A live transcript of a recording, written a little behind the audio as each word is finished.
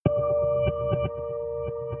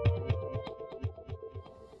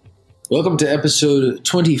Welcome to episode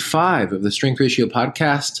 25 of the Strength Ratio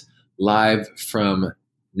Podcast, live from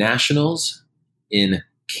Nationals in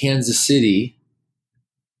Kansas City,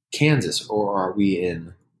 Kansas, or are we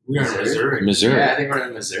in Missouri? Yeah, I think we're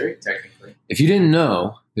in Missouri, technically. If you didn't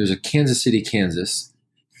know, there's a Kansas City, Kansas,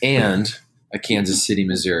 and a Kansas City,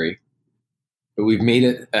 Missouri. But we've made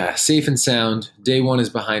it safe and sound. Day one is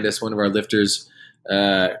behind us. One of our lifters,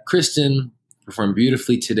 Kristen, performed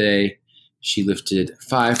beautifully today. She lifted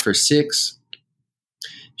 5 for 6.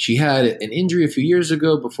 She had an injury a few years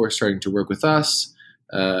ago before starting to work with us.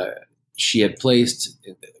 She had placed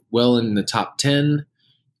well in the top 10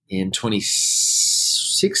 in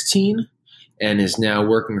 2016 and is now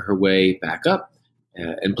working her way back up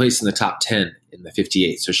and placed in the top 10 in the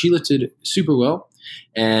 58. So she lifted super well.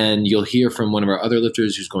 And you'll hear from one of our other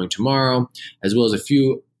lifters who's going tomorrow, as well as a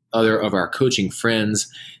few other of our coaching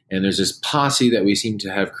friends. And there's this posse that we seem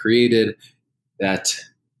to have created that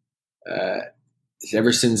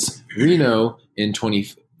ever since Reno in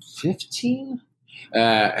 2015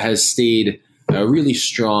 has stayed really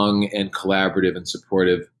strong and collaborative and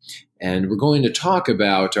supportive. And we're going to talk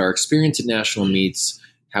about our experience at national meets,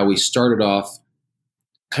 how we started off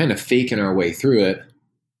kind of faking our way through it,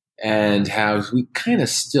 and how we kind of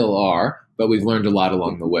still are, but we've learned a lot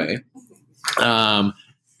along the way.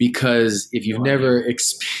 Because if you've never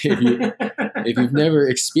experienced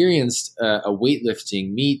a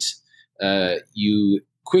weightlifting meet, you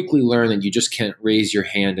quickly learn that you just can't raise your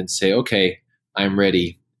hand and say, "Okay, I'm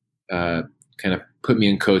ready. Kind of put me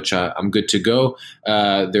in, coach. I'm good to go."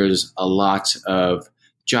 There's a lot of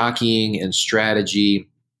jockeying and strategy,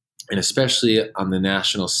 and especially on the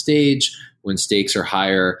national stage when stakes are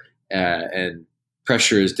higher and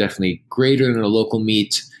pressure is definitely greater than a local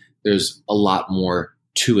meet. There's a lot more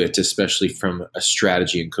to it, especially from a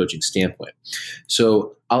strategy and coaching standpoint.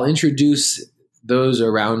 So I'll introduce those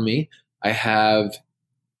around me. I have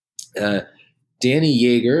Danny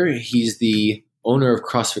Yeager. He's the owner of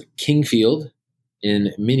CrossFit Kingfield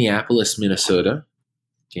in Minneapolis, Minnesota.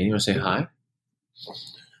 Danny, you want to say hi?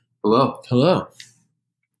 Hello. Hello.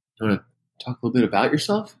 You want to talk a little bit about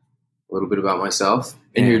yourself? A little bit about myself.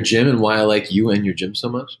 And your gym and why I like you and your gym so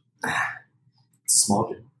much? It's a small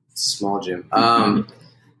gym. Small gym.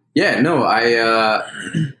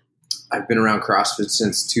 I've been around CrossFit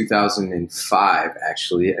since 2005,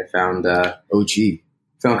 actually. I found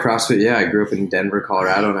CrossFit. Yeah, I grew up in Denver,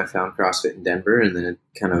 Colorado, and I found CrossFit in Denver, and then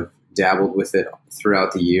kind of dabbled with it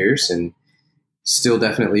throughout the years, and still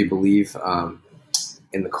definitely believe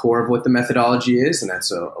in the core of what the methodology is, and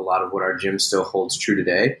that's a lot of what our gym still holds true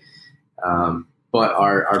today. But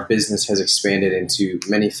our business has expanded into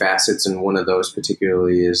many facets, and one of those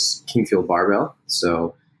particularly is Kingfield Barbell.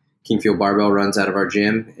 So Kingfield Barbell runs out of our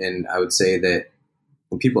gym, and I would say that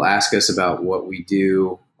when people ask us about what we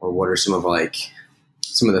do or what are some of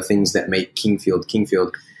the things that make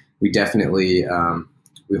Kingfield, we definitely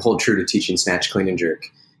we hold true to teaching snatch, clean, and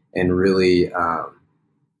jerk, and really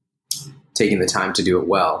taking the time to do it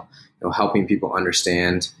well. Helping people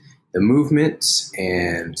understand the movement,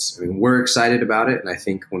 and we're excited about it. And I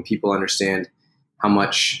think when people understand how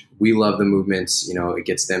much we love the movements, it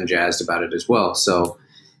gets them jazzed about it as well. So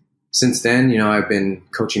since then, I've been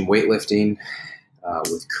coaching weightlifting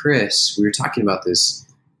with Chris. We were talking about this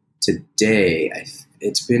today.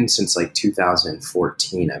 It's been since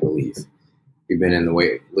 2014, I believe. We've been in the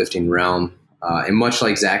weightlifting realm. And much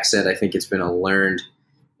like Zach said, I think it's been a learned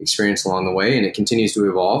experience along the way, and it continues to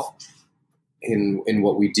evolve in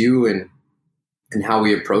what we do and how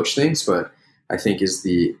we approach things. But I think is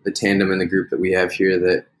the tandem in the group that we have here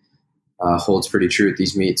that holds pretty true at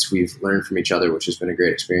these meets. We've learned from each other, which has been a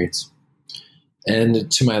great experience.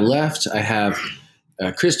 And to my left, I have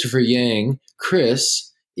Christopher Yang.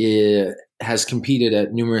 Chris has competed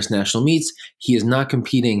at numerous national meets. He is not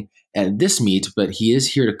competing at this meet, but he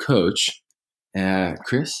is here to coach.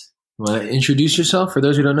 Chris, you want to introduce yourself for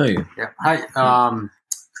those who don't know you? Yeah. Hi,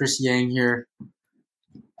 Chris Yang here.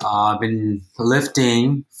 I've been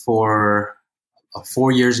lifting for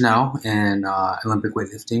 4 years now in Olympic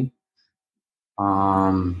Weightlifting.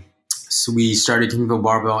 So we started Kingfield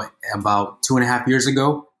Barbell about 2.5 years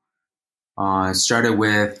ago. It started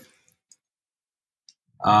with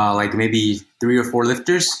maybe 3 or 4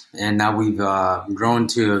 lifters, and now we've grown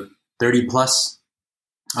to 30 plus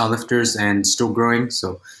lifters and still growing.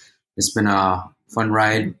 So it's been a fun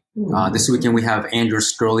ride. This weekend we have Andrew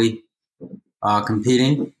Strolley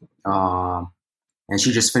competing, and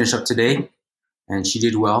she just finished up today, and she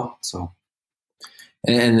did well. So,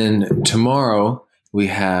 and then tomorrow we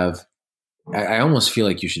have. I almost feel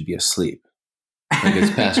like you should be asleep. Like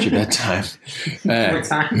it's past your bedtime.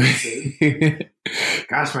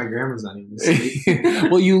 Gosh, my grandma's not even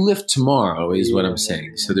asleep. Well, you lift tomorrow is what I'm Yeah, saying.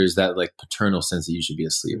 yeah. So there's that like paternal sense that you should be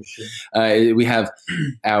asleep. For sure. We have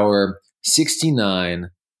our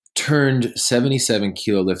 69 turned 77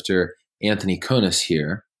 kilo lifter, Anthony Konas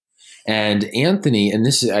here. And Anthony, and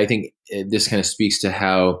this is, I think this kind of speaks to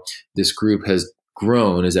how this group has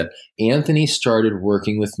grown, is that Anthony started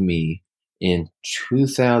working with me in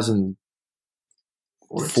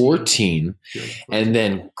 2014. And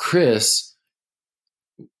then Chris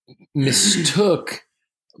mistook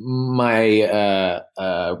my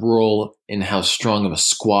role in how strong of a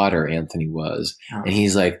squatter Anthony was. Oh. And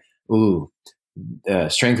he's like, ooh,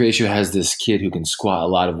 strength ratio has this kid who can squat a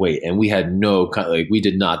lot of weight. And we had we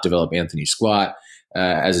did not develop Anthony's squat.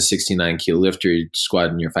 As a 69 kilo lifter, he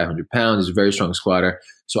squatted near 500 pounds. He's a very strong squatter.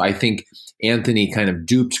 So I think Anthony kind of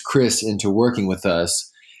duped Chris into working with us.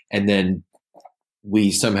 And then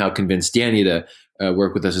we somehow convinced Danny to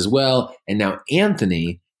work with us as well. And now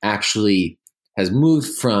Anthony actually has moved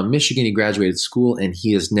from Michigan. He graduated school and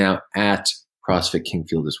he is now at CrossFit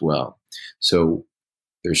Kingfield as well. So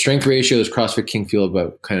there's strength ratio, there's CrossFit Kingfield,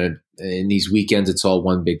 but kind of in these weekends, it's all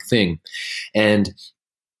one big thing. And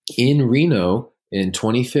in Reno in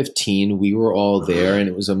 2015, we were all there and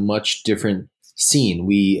it was a much different scene.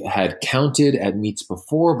 We had counted at meets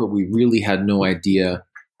before, but we really had no idea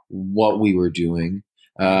what we were doing.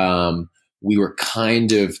 We were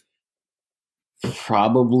kind of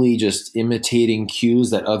probably just imitating cues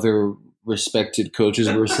that other respected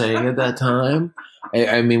coaches were saying at that time.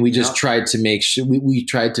 I mean, we just tried to make sure we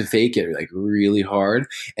tried to fake it like really hard,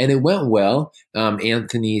 and it went well.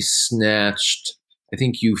 Anthony snatched, I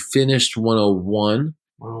think you finished 101,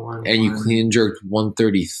 and you clean and jerked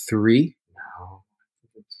 133. No,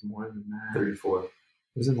 it's more than that. 34.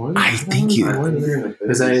 Was it more than I that? think you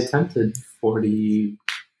because I attempted 40,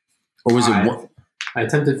 or was it one? I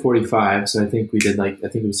attempted 45, so I think we did I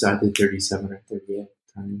think it was either 37 or 38.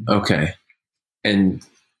 Okay,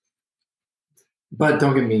 But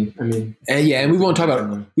don't get me. I mean, and we won't talk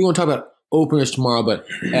about openers tomorrow. But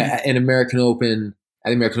at the American Open,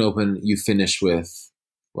 you finished with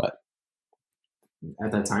what?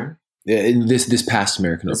 At that time, In this past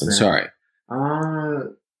American Open. Sorry,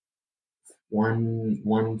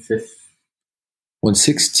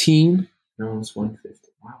 116. No, it's 150.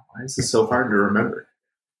 Wow, why is this so hard to remember?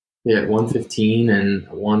 Yeah, 115 and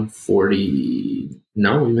 140.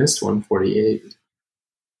 No, we missed 148.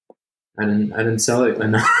 I didn't sell it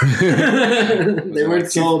enough. They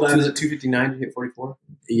weren't sold. Was it 259 to hit 44?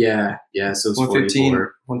 Yeah. So it's 115,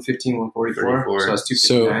 44. 115, 144. So that's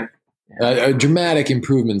 259. Dramatic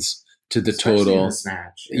improvements to the Especially total. in the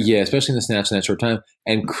snatch. Yeah, especially in the snatch in that short time.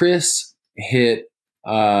 And Chris hit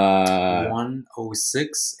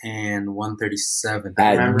 106 and 137.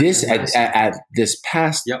 at this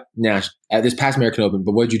past American Open.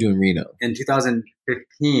 But what did you do in Reno? In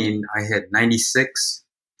 2015, I hit 96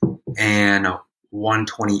 and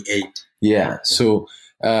 128. Yeah. So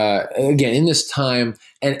again, in this time,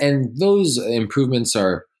 and those improvements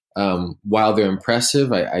are, while they're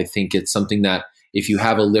impressive, I think it's something that if you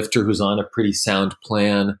have a lifter who's on a pretty sound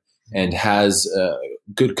plan and has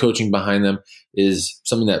good coaching behind them, is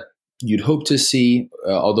something that you'd hope to see.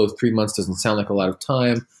 Although 3 months doesn't sound like a lot of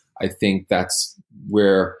time, I think that's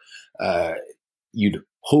where you'd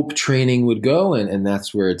hope training would go, and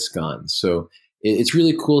that's where it's gone. So it's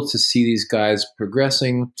really cool to see these guys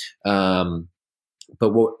progressing. But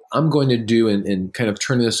what I'm going to do and kind of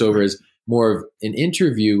turning this over is more of an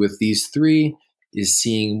interview with these three, is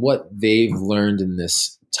seeing what they've learned in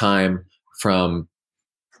this time from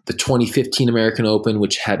the 2015 American Open,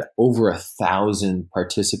 which had over 1,000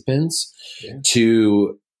 participants,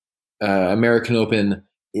 to American Open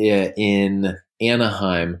in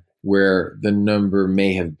Anaheim, where the number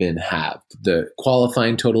may have been halved. The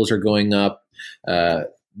qualifying totals are going up.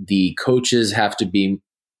 The coaches have to be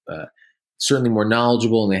certainly more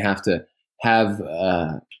knowledgeable, and they have to have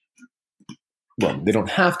they don't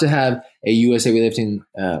have to have a USA Weightlifting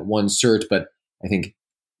 1 cert, but I think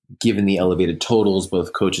given the elevated totals,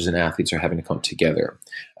 both coaches and athletes are having to come together.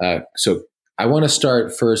 So I want to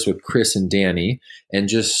start first with Chris and Danny and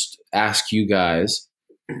just ask you guys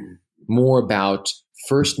more about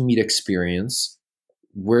first meet experience,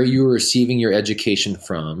 where you were receiving your education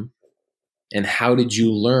from, and how did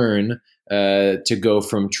you learn to go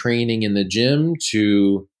from training in the gym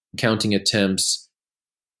to counting attempts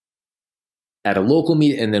at a local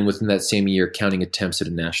meet, and then within that same year, counting attempts at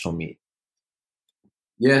a national meet?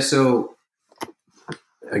 Yeah, so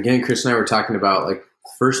again, Chris and I were talking about like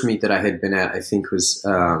first meet that I had been at, I think was,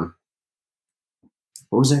 what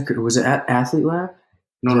was that? Was it at Athlete Lab?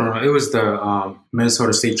 No. It was the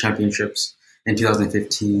Minnesota State Championships. in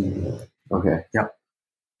 2015. Okay. Yep.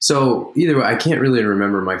 So either way, I can't really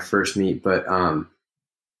remember my first meet, but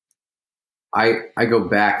I go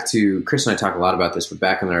back to Chris and I talk a lot about this, but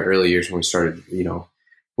back in our early years when we started,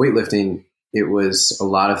 weightlifting, it was a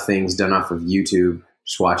lot of things done off of YouTube,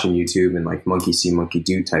 just watching YouTube and like monkey see, monkey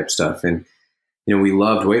do type stuff. And, we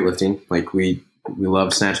loved weightlifting. Like we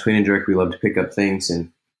loved snatch, clean and jerk. We loved to pick up things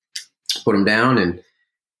and put them down.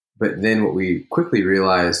 But then what we quickly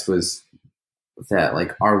realized was that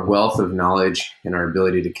like our wealth of knowledge and our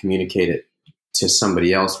ability to communicate it to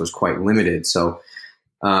somebody else was quite limited. So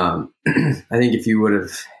I think if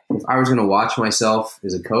I was going to watch myself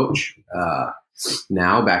as a coach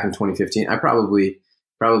now back in 2015, I probably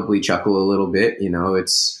chuckle a little bit.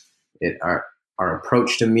 Our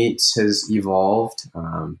approach to meets has evolved.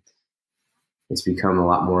 It's become a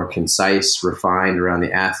lot more concise, refined around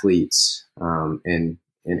the athletes, and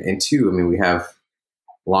two, we have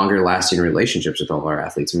longer lasting relationships with all of our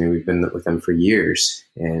athletes. We've been with them for years,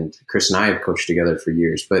 and Chris and I have coached together for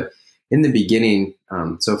years. But in the beginning,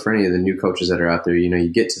 so for any of the new coaches that are out there, you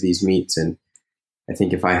get to these meets, and I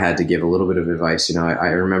think if I had to give a little bit of advice, I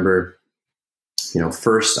remember,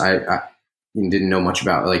 first I didn't know much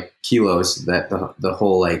about like kilos, that the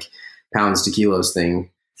whole like pounds to kilos thing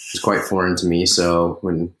was quite foreign to me. So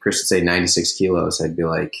when Chris would say 96 kilos, I'd be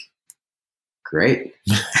like, great.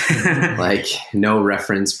 Like no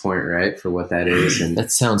reference point, right, for what that is. And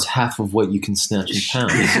that sounds half of what you can snatch in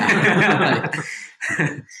pounds.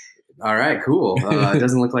 All right, cool. It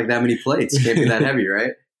doesn't look like that many plates. Can't be that heavy,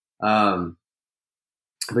 right?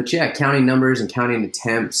 But yeah, counting numbers and counting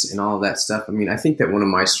attempts and all of that stuff. I think that one of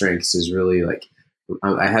my strengths is really like,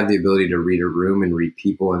 I have the ability to read a room and read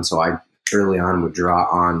people. And so I early on would draw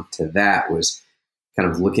on to that, was kind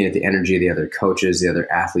of looking at the energy of the other coaches, the other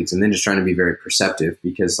athletes, and then just trying to be very perceptive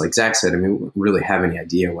because like Zach said, we didn't really have any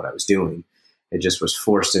idea what I was doing. It just was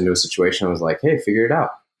forced into a situation. I was like, hey, figure it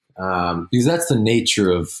out. Because that's the nature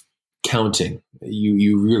of counting.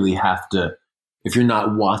 You really have to, if you're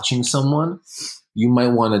not watching someone, you might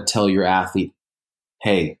want to tell your athlete,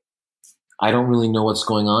 hey, I don't really know what's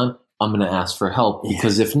going on. I'm going to ask for help,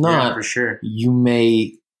 because if not, for sure, you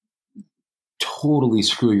may totally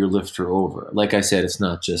screw your lifter over. Like I said, it's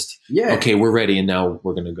not just, okay, we're ready and now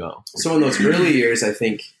we're going to go. So in those early years, I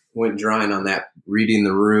think went drawing on that, reading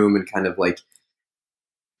the room and kind of like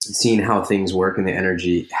seeing how things work and the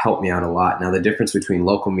energy helped me out a lot. Now, the difference between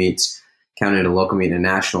local meets, counting a local meet and a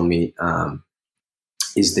national meet,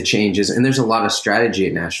 is the changes. And there's a lot of strategy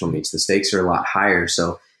at national meets. The stakes are a lot higher.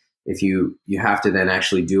 So if you have to then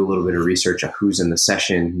actually do a little bit of research on who's in the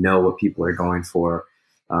session, know what people are going for,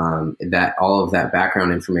 that all of that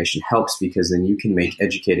background information helps, because then you can make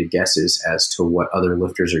educated guesses as to what other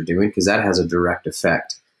lifters are doing, because that has a direct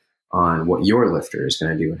effect on what your lifter is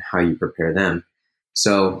going to do and how you prepare them.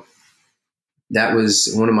 So that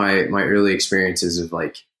was one of my early experiences of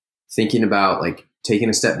like thinking about like taking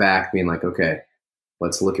a step back, being like, okay,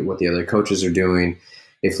 let's look at what the other coaches are doing.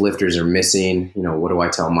 If lifters are missing, what do I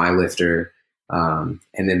tell my lifter? And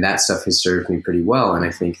then that stuff has served me pretty well. And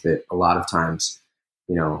I think that a lot of times,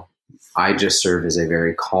 I just serve as a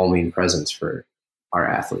very calming presence for our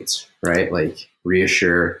athletes, right? Like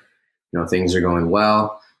reassure, things are going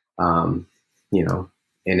well. And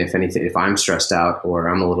if anything, if I'm stressed out or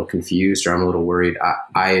I'm a little confused or I'm a little worried,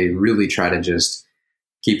 I really try to just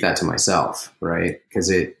keep that to myself, right?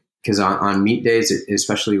 Because on meet days,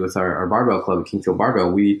 especially with our barbell club at Kingfield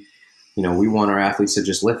Barbell, we want our athletes to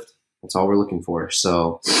just lift. That's all we're looking for.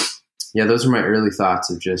 So yeah, those are my early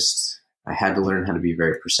thoughts of just, I had to learn how to be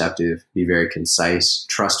very perceptive, be very concise,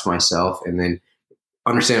 trust myself, and then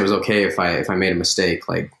understand it was okay if I made a mistake.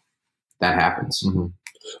 Like that happens. Mm-hmm.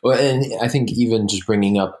 Well, and I think even just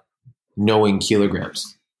bringing up knowing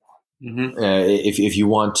kilograms. Mm-hmm. If you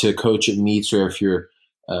want to coach at meets, or if you're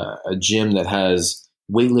a gym that has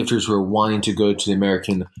weightlifters who are wanting to go to the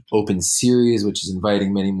American Open Series, which is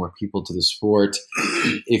inviting many more people to the sport,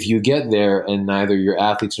 if you get there and neither your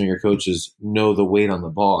athletes nor your coaches know the weight on the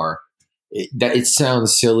bar, it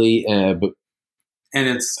sounds silly, and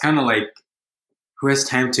it's kind of like, who has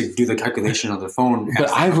time to do the calculation on their phone? But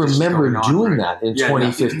I remember doing that in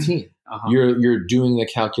 2015. Uh-huh. You're doing the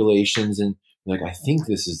calculations and like, I think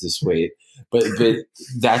this is this weight, but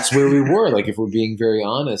that's where we were. Like, if we're being very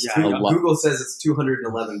honest, Google says it's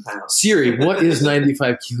 211 pounds. Siri, what is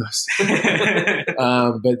 95 kilos?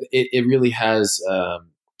 But it really has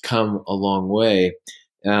come a long way.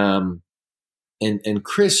 And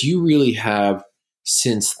Chris, you really have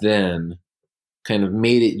since then kind of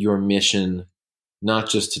made it your mission, not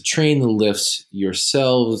just to train the lifts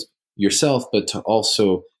yourself, but to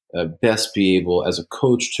also best be able as a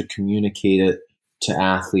coach to communicate it to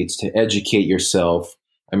athletes, to educate yourself?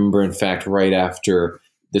 I remember, in fact, right after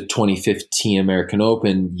the 2015 American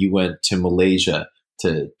Open, you went to Malaysia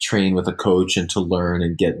to train with a coach and to learn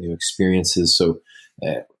and get new experiences. So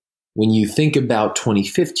when you think about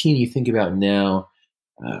 2015, you think about now,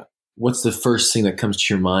 what's the first thing that comes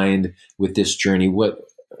to your mind with this journey? What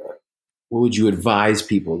would you advise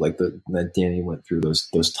people like that Danny went through,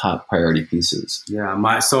 those top priority pieces? Yeah,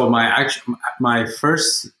 my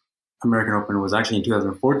first American Open was actually in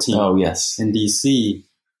 2014. Oh, yes. In DC,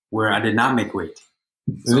 where I did not make weight.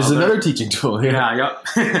 So there's another teaching tool. Yeah, yep.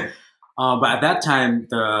 But at that time,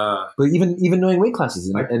 but even knowing weight classes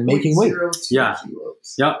and making weight. Yeah.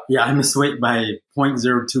 Kilos. Yep. Yeah, I missed weight by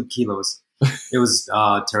 0.02 kilos. It was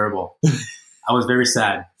terrible. I was very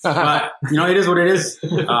sad. But, it is what it is.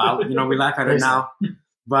 We laugh at it now.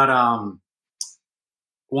 But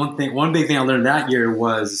one big thing I learned that year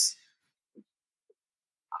was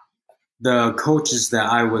the coaches that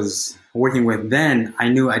I was working with then, I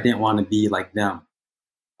knew I didn't want to be like them.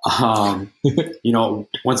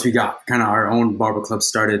 Once we got kind of our own barbell club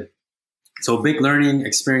started. So big learning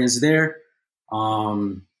experience there.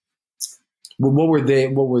 What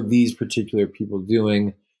were these particular people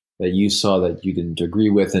doing that you saw that you didn't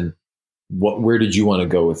agree with, and where did you want to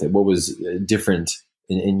go with it? What was different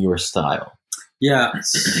in your style? Yeah.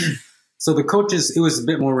 So the coaches, it was a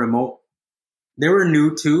bit more remote. They were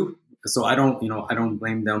new too. So I don't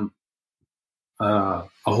blame them a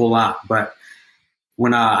whole lot, but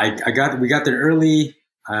when we got there early,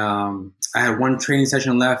 I had one training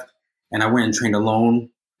session left, and I went and trained alone.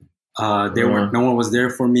 No one was there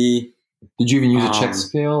for me. Did you even use a check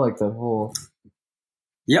scale, like the whole?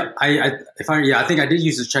 Yep, I think I did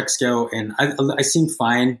use a check scale, and I seemed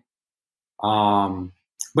fine.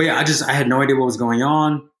 But yeah, I had no idea what was going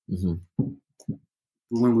on. Mm-hmm.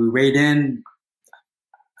 When we weighed in,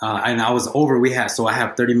 and I was over. I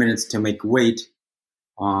have 30 minutes to make weight.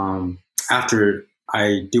 After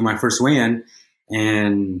I do my first weigh-in,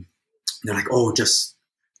 and they're like, "Oh, just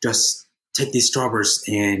take these strawberries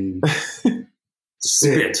and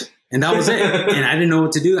spit," and that was it. And I didn't know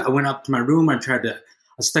what to do. I went up to my room. I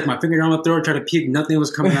stuck my finger down my throat, tried to puke. Nothing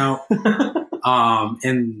was coming out. And I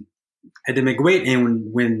had to make weight.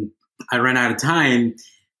 And when I ran out of time,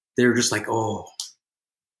 they were just like, "Oh,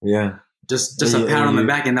 yeah, just a pat on the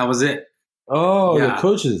back," and that was it. Oh, yeah. The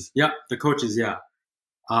coaches. Yep, the coaches. Yeah.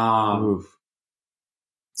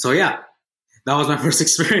 So yeah, that was my first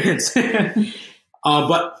experience.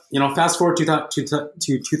 But fast forward to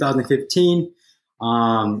 2015,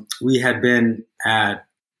 we had been I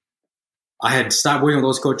had stopped working with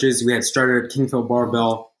those coaches. We had started Kingfield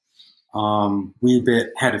Barbell. We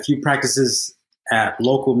had a few practices at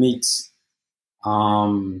local meets.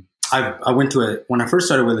 I went to when I first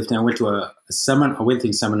started weightlifting, I went to a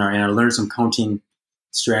weightlifting seminar, and I learned some counting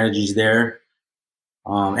strategies there.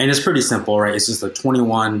 And it's pretty simple, right? It's just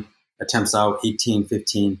 21 attempts out, 18,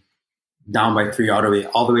 15, down by 3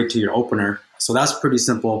 all the way to your opener. So that's pretty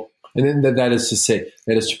simple. And then that is to say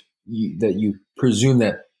that you presume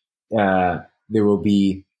that there will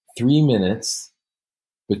be 3 minutes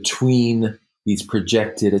between these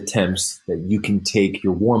projected attempts that you can take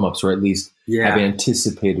your warm-ups, or at least have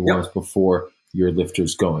anticipated warm-ups before your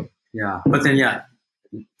lifter's going. Yeah. But then,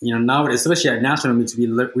 now, especially at national meets,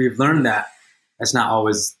 we've learned that that's not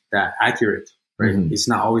always that accurate, right? Mm-hmm. It's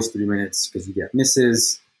not always 3 minutes because you get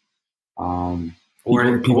misses. People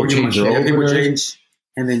change,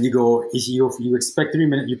 and then you expect 3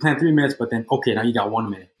 minutes, you plan 3 minutes, but then, okay, now you got 1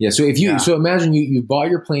 minute. Yeah. So so imagine you bought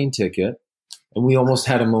your plane ticket, and we almost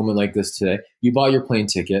had a moment like this today. You bought your plane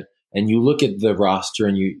ticket, and you look at the roster,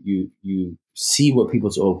 and you see what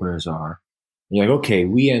people's openers are. And you're like, okay,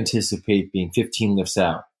 we anticipate being 15 lifts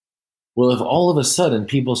out. Well, if all of a sudden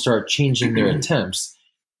people start changing their attempts,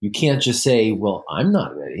 you can't just say, well, I'm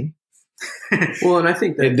not ready. Well, and I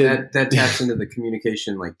think that taps into the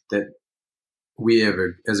communication, like that we have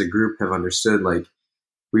as a group have understood, like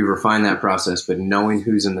we refine that process, but knowing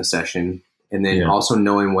who's in the session, and then also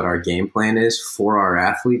knowing what our game plan is for our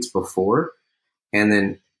athletes before, and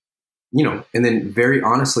then, and then very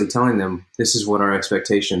honestly telling them, this is what our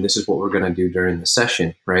expectation, this is what we're going to do during the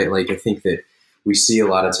session, right? Like, I think that we see a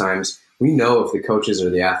lot of times, we know if the coaches or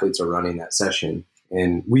the athletes are running that session,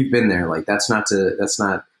 and we've been there. Like, that's not to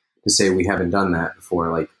say we haven't done that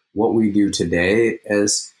before. Like, what we do today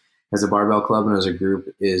as a barbell club and as a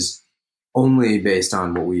group is only based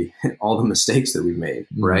on all the mistakes that we've made,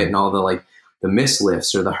 right? And all the missed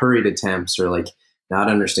lifts or the hurried attempts or not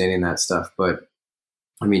understanding that stuff. But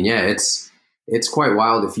I mean, it's it's quite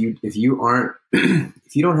wild if you aren't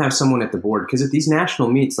if you don't have someone at the board, because at these national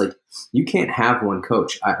meets, like, you can't have one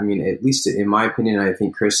coach. I mean, at least in my opinion, I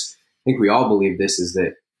think we all believe this, is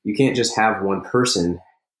that you can't just have one person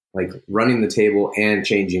like running the table and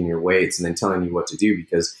changing your weights and then telling you what to do,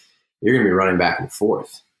 because you're going to be running back and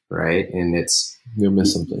forth, right? And you'll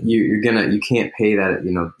miss something. You can't pay that,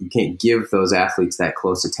 you can't give those athletes that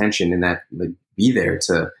close attention and that, like, be there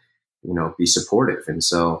to, be supportive. And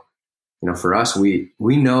so, for us, we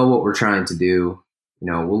know what we're trying to do.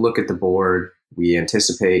 We'll look at the board. We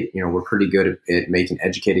anticipate, we're pretty good at making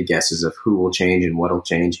educated guesses of who will change and what will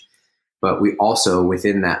change. But we also,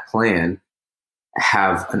 within that plan,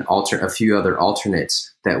 have a few other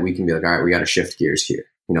alternates that we can be like, all right, we got to shift gears here.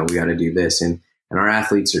 We got to do this. And our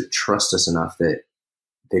athletes trust us enough that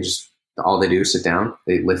all they do is sit down,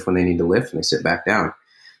 they lift when they need to lift, and they sit back down.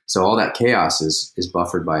 So all that chaos is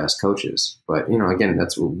buffered by us coaches. But, again,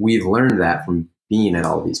 we've learned that from being at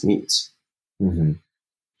all these meets. Mm-hmm.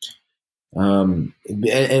 And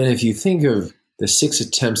if you think of the 6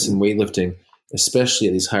 attempts in weightlifting, especially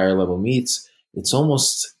at these higher level meets, it's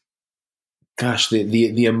almost,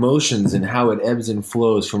 the emotions and how it ebbs and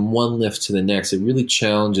flows from one lift to the next. It really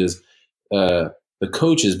challenges the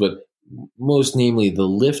coaches, but most namely the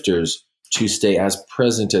lifters, to stay as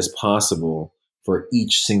present as possible for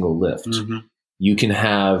each single lift. Mm-hmm. You can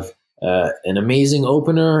have an amazing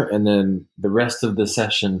opener, and then the rest of the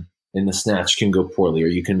session in the snatch can go poorly, or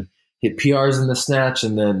you can hit PRs in the snatch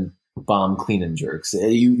and then bomb clean and jerks.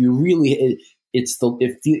 You really,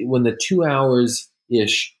 when the 2 hours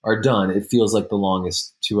ish are done, it feels like the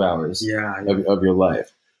longest 2 hours of your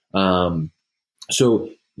life. So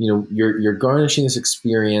you're garnishing this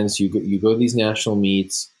experience. You go to these national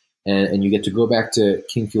meets, and you get to go back to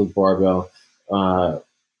Kingfield Barbell.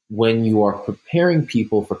 When you are preparing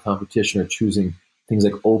people for competition or choosing things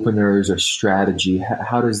like openers or strategy,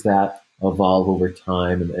 how does that evolve over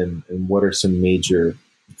time, and what are some major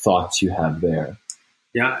thoughts you have there?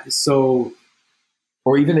 Yeah, so,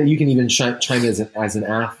 or even you can even chime as an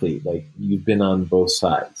athlete, like you've been on both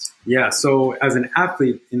sides. Yeah, so as an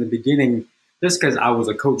athlete in the beginning, just because I was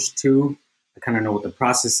a coach too, I kind of know what the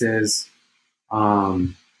process is,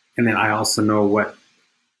 and then I also know what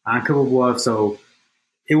I'm capable of. So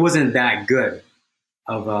it wasn't that good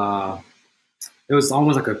it was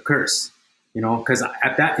almost like a curse, because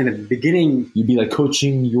in the beginning, you'd be like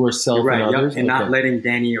coaching yourself, right, and others, and not letting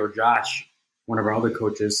Danny or Josh, one of our other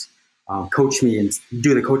coaches, coach me and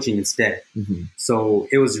do the coaching instead. Mm-hmm. So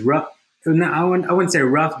it was rough. I wouldn't say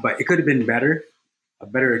rough, but it could have been better, a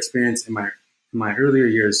better experience in my earlier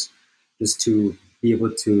years, just to be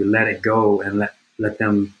able to let it go and let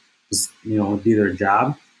them just, do their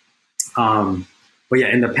job. But yeah,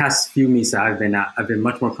 in the past few meets I've been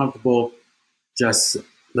much more comfortable just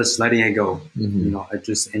letting it go, mm-hmm.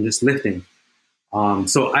 just lifting.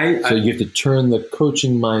 So you have to turn the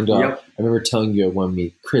coaching mind off. Yep. I remember telling you at one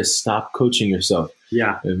meet, Chris, stop coaching yourself.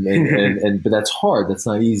 Yeah. But that's hard. That's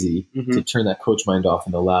not easy, mm-hmm. to turn that coach mind off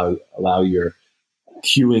and allow your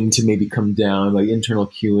cueing to maybe come down, like internal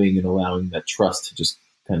cueing, and allowing that trust to just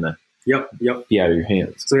kind of be out of your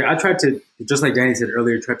hands. So I tried to, just like Danny said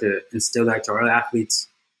earlier, try to instill that to our athletes.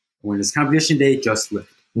 When it's competition day, just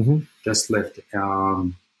lift. Mm-hmm. Just lift.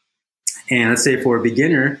 And let's say for a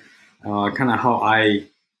beginner, kind of how I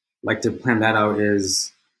like to plan that out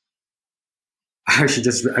is, I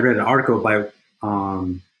read an article by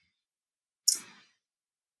one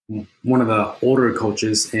of the older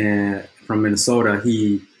coaches from Minnesota.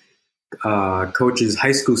 He coaches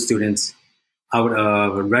high school students out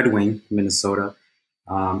of Red Wing, Minnesota.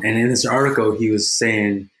 And in this article, he was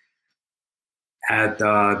saying at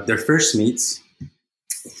their first meets,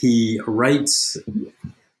 he writes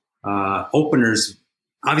openers.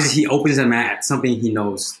 Obviously, he opens them at something he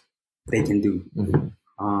knows they can do,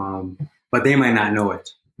 mm-hmm. But they might not know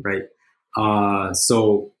it, right?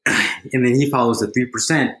 So, and then he follows the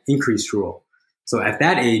 3% increase rule. So at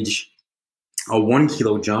that age, a 1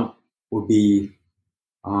 kilo jump would be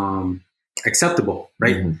acceptable,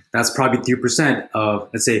 right? Mm-hmm. That's probably 3% of,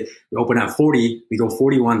 let's say we open at 40, we go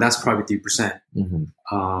 41, that's probably 3% mm-hmm.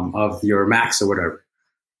 Of your max or whatever.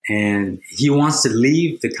 And he wants to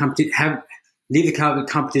leave the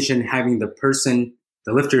competition having the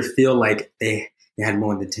lifter feel like they had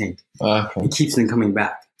more in the tank. Okay. It keeps them coming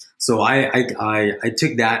back. So I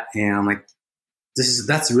took that and I'm like,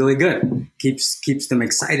 that's really good. Keeps them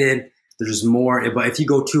excited. There's more. But if you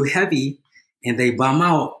go too heavy and they bum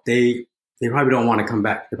out, they probably don't want to come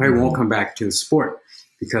back. They probably won't come back to the sport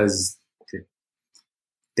because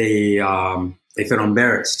they feel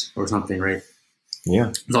embarrassed or something, right?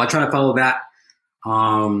 Yeah. So I try to follow that.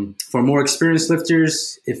 For more experienced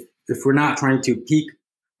lifters, if we're not trying to peak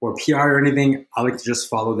or PR or anything, I like to just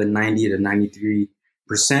follow the 90 to 93%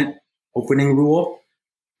 opening rule,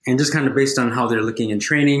 and just kind of based on how they're looking in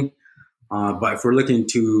training. But if we're looking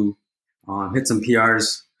to hit some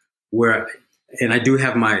PRs, and I do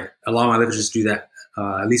have a lot of my lifters do that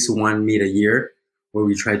at least one meet a year, where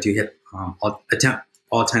we try to hit attempt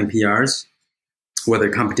all-time PRs, whether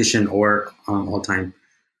competition or all-time.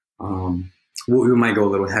 We might go a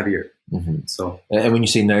little heavier. Mm-hmm. So, and when you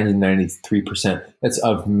say 90 93%, that's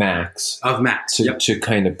of max to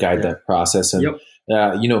kind of guide that process. And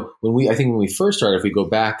when we first started, if we go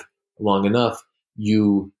back long enough,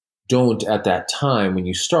 you don't at that time when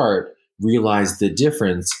you start realize the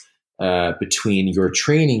difference between your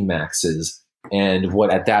training maxes and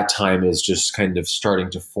what at that time is just kind of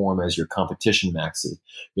starting to form as your competition maxes.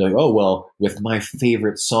 You're like, oh, well, with my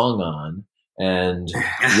favorite song on and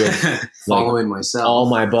with following myself, all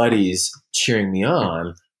my buddies cheering me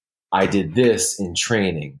on, I did this in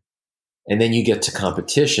training. And then you get to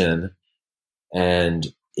competition and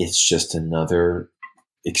it's just another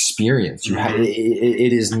experience. You have,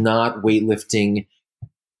 it is not weightlifting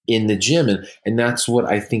in the gym. And that's what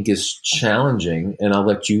I think is challenging. And I'll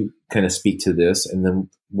let you kind of speak to this, and then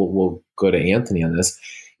we'll go to Anthony on this,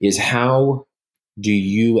 is how do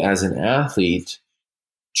you as an athlete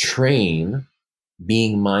train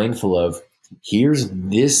being mindful of, here's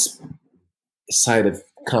this side of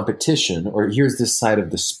competition, or here's this side of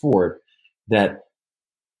the sport that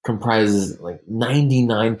comprises like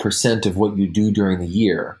 99% of what you do during the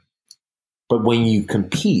year. But when you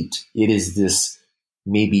compete, it is this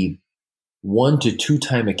maybe 1 to 2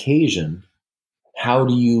 time occasion. How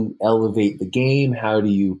do you elevate the game? How do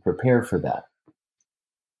you prepare for that?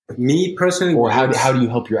 Me personally, or how do you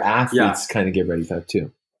help your athletes kind of get ready for that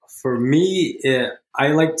too? For me, I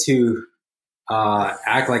like to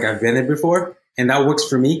act like I've been there before, and that works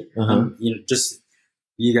for me. Just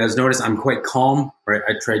you guys notice I'm quite calm, right?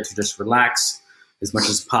 I try to just relax as much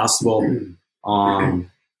as possible, and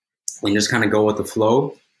just kind of go with the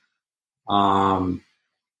flow. And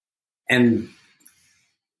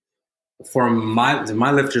for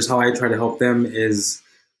my lifters, how I try to help them is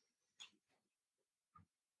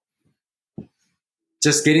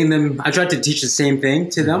just getting them. I try to teach the same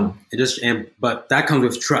thing to them. But that comes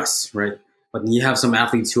with trust, right? But you have some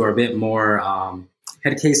athletes who are a bit more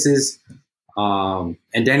head cases, and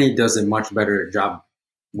Danny does a much better job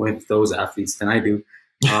with those athletes than I do.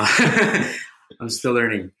 I'm still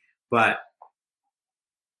learning, but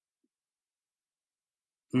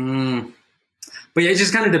yeah, it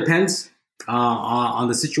just kind of depends on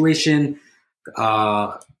the situation.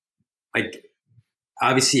 Like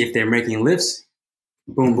obviously, if they're making lifts,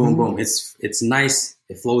 boom, boom, boom, it's nice.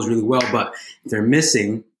 It flows really well. But if they're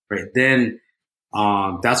missing, right, then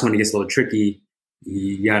that's when it gets a little tricky.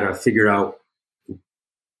 You gotta figure out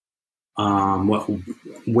what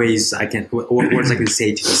words I can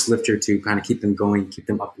say to this lifter to kind of keep them going, keep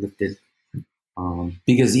them uplifted.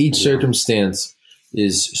 Because each circumstance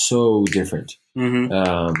is so different. When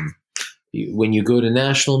you go to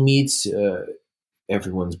national meets,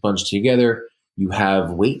 everyone's bunched together. You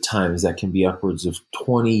have wait times that can be upwards of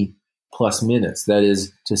 20 plus minutes. That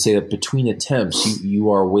is to say that between attempts,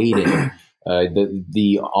 you are waiting.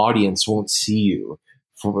 The audience won't see you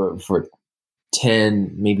for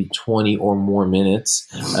 10, maybe 20 or more minutes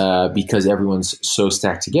because everyone's so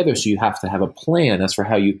stacked together. So you have to have a plan as for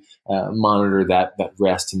how you monitor that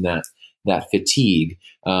rest and that fatigue.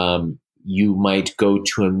 You might go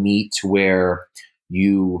to a meet where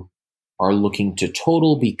you are looking to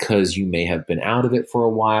total because you may have been out of it for a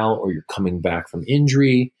while, or you're coming back from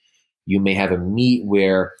injury. You may have a meet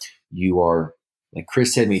where you are, like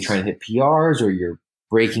Chris said, maybe trying to hit PRs, or you're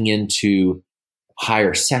breaking into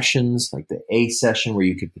higher sessions, like the A session where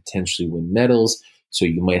you could potentially win medals. So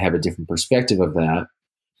you might have a different perspective of that.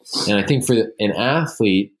 And I think for an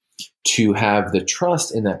athlete to have the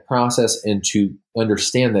trust in that process and to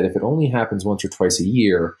understand that if it only happens once or twice a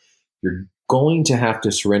year, you're going to have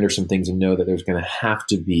to surrender some things and know that there's going to have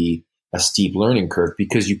to be a steep learning curve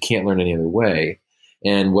because you can't learn any other way.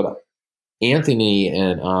 And what Anthony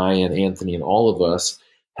and I and Anthony and all of us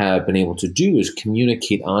have been able to do is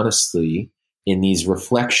communicate honestly in these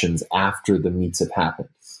reflections after the meets have happened.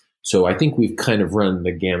 So I think we've kind of run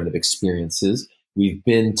the gamut of experiences. We've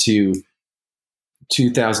been to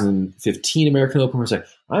 2015 American Open. We're like,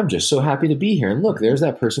 I'm just so happy to be here. And look, there's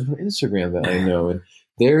that person from Instagram that I know. And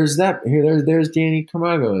there's Danny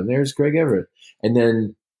Camargo, and there's Greg Everett. And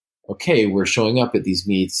then, okay, we're showing up at these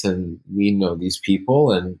meets and we know these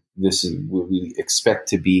people and this is what we expect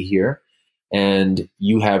to be here. and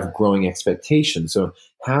you have growing expectations. So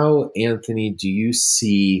how, Anthony, do you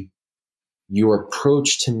see your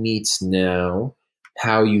approach to meets now,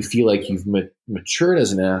 how you feel like you've matured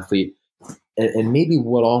as an athlete, and maybe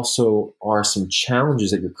what also are some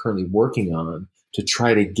challenges that you're currently working on to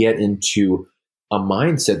try to get into a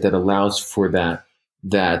mindset that allows for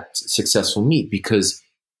that successful meet? Because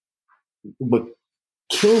what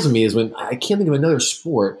kills me is when I can't think of another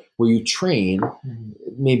sport where you train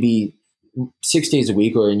maybe 6 days a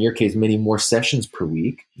week, or in your case, many more sessions per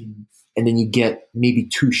week, and then you get maybe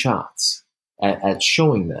 2 shots at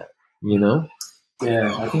showing that, you know?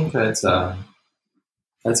 Yeah, I think that's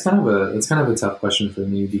kind of a tough question for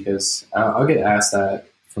me, because I'll get asked that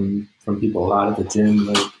from people a lot at the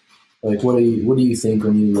gym, like what do you think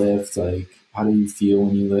when you lift, like how do you feel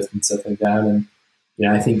when you lift and stuff like that. And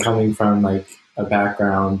I think coming from like a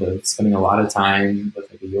background of spending a lot of time with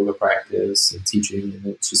like a yoga practice and teaching, and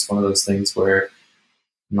it's just one of those things where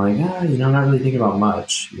I'm like, I'm not really thinking about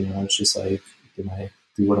much. It's just like, I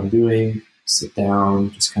do what I'm doing, sit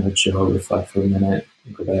down, just kind of chill, reflect for a minute,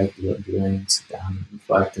 and go back to what I'm doing, sit down and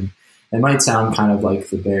reflect. And it might sound kind of like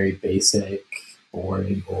the very basic,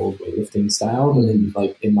 boring, old weightlifting style,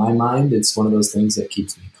 but in my mind, it's one of those things that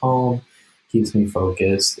keeps me calm, keeps me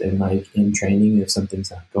focused, and like in training, if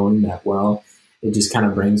something's not going that well, it just kind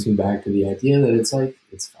of brings me back to the idea that it's like,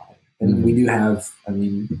 it's fine. And we do have,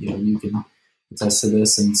 you can attest to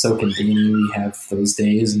this, and so can Danny. We have those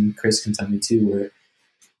days, and Chris can tell me too, where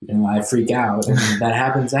I freak out, and that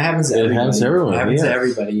happens. That happens to everybody. It happens to everyone. It happens to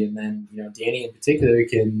everybody. And then Danny in particular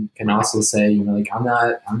can also say, like I'm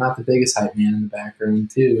not the biggest hype man in the back room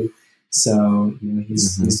too. So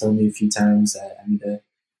he's told me a few times that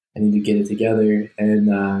I need to get it together,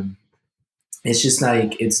 and it's just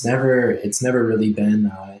like it's never really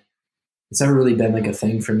been like a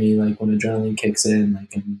thing for me. Like when adrenaline kicks in,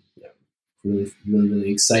 like I'm really, really,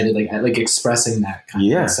 really excited. Like I like expressing that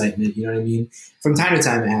kind of excitement. You know what I mean? From time to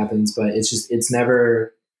time it happens, but it's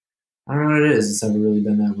never. I don't know what it is. It's never really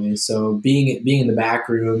been that way. So being in the back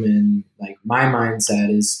room, and like my mindset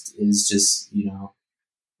is just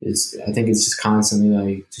I think it's just constantly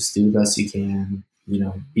like just do the best you can.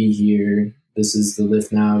 Be here. This is the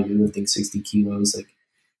lift now. You're lifting 60 kilos. Like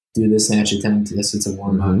do this snatch attempt. Yes, it's a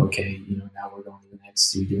warm up. Okay, now we're going to the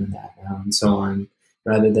next. You're doing that now, and so on.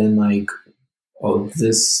 Rather than like, oh,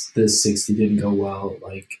 this 60 didn't go well.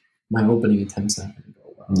 Like my opening attempt's not going to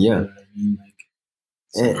go well. Yeah. You know what I mean? Like,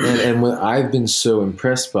 so. And what I've been so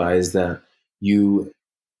impressed by is that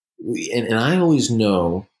and I always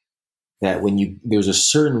know that when there's a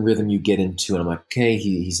certain rhythm you get into, and I'm like, okay,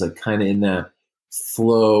 he's like kind of in that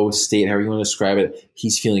flow state, however you want to describe it.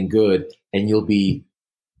 He's feeling good, and you'll be,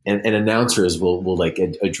 and announcers will like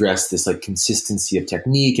address this like consistency of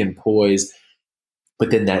technique and poise.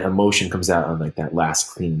 But then that emotion comes out on like that last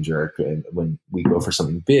clean jerk, and when we go for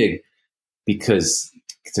something big, because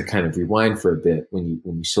to kind of rewind for a bit, when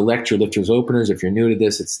you select your lifters openers, if you're new to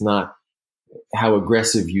this, it's not how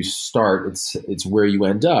aggressive you start, it's where you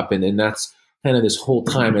end up, and that's kind of this whole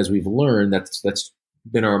time, as we've learned, that's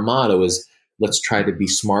been our motto, is let's try to be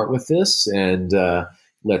smart with this, and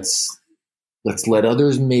let's let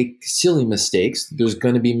others make silly mistakes. There's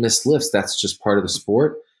going to be missed lifts. That's just part of the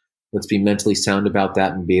sport. Let's be mentally sound about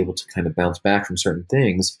that and be able to kind of bounce back from certain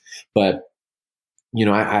things. But,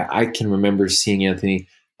 I can remember seeing Anthony,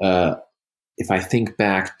 if I think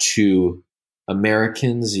back to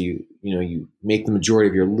Americans, you make the majority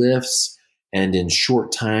of your lifts, and in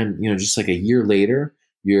short time, just like a year later,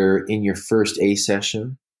 you're in your first A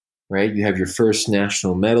session, right? You have your first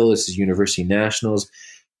national medal. This is University Nationals,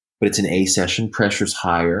 but it's an A session, pressure's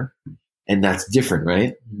higher, and that's different,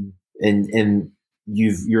 right? And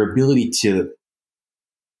your ability to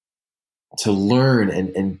learn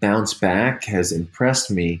and bounce back has impressed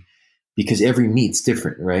me, because every meet's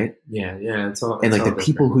different, right? Yeah. It's all, and like all the different.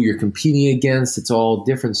 people who you're competing against, it's all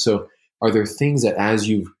different. So are there things that as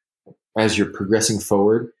you're progressing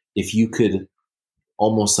forward, if you could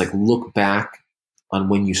almost like look back on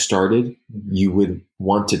when you started, you would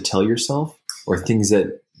want to tell yourself, or things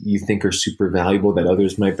that you think are super valuable that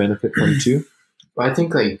others might benefit from too? Well, I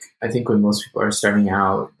think when most people are starting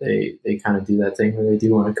out, they kind of do that thing where they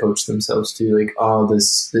do want to coach themselves too. Like, oh,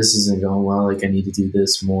 this isn't going well. Like, I need to do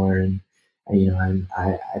this more. And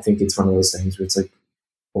I think it's one of those things where it's like,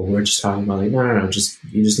 well, we're just talking about like, no, you just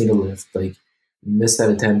need to lift. Like, you missed that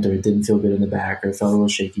attempt, or it didn't feel good in the back, or it felt a little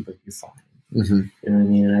shaky, but you're fine. You know what I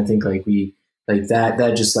mean? And I think like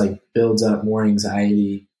that just like builds up more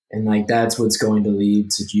anxiety. And like that's what's going to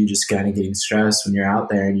lead to you just kind of getting stressed when you're out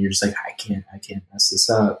there, and you're just like, I can't mess this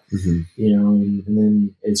up, and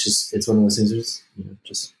then it's one of those things. Where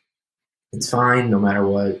just It's fine no matter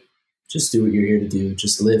what. Just do what you're here to do.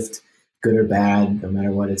 Just lift, good or bad, no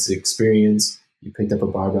matter what. It's an experience. You picked up a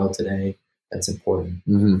barbell today. That's important.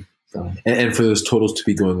 Mm-hmm. So. And for those totals to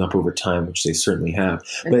be going up over time, which they certainly have.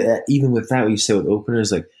 But even with that, what you said with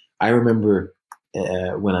openers, like I remember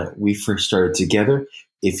when we first started together,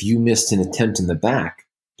 if you missed an attempt in the back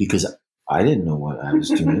because I didn't know what I was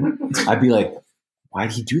doing, I'd be like,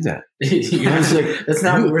 why'd he do that? I was like, that's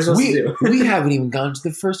not what we're supposed to do. We haven't even gotten to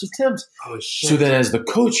the first attempt. Oh shit! So then, as the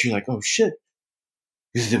coach, you're like, oh shit.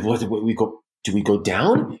 Do we go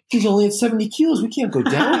down? He's only at 70 kilos. We can't go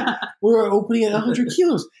down. We're opening at 100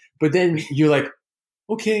 kilos. But then you're like,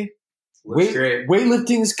 okay,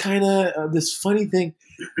 weightlifting is kind of this funny thing.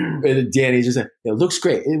 And Danny just said, it looks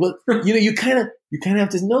great. You kind of have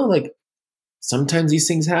to know, like, sometimes these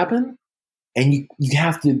things happen, and you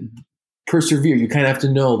have to persevere. You kind of have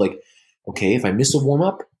to know, like, okay, if I miss a warm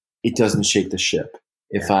up, it doesn't shake the ship.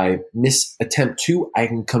 If I miss attempt 2, I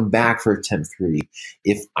can come back for attempt 3.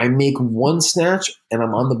 If I make one snatch and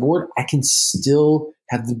I'm on the board, I can still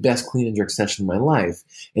have the best clean and jerk session of my life.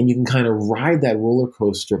 And you can kind of ride that roller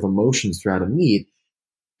coaster of emotions throughout a meet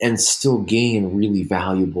and still gain really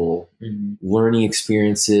valuable learning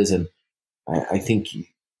experiences. And I think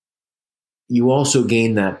you also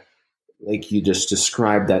gain that, like you just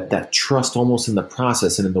described, that trust almost in the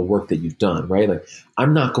process and in the work that you've done, right? Like,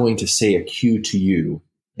 I'm not going to say a cue to you,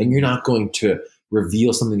 and you're not going to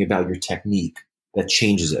reveal something about your technique that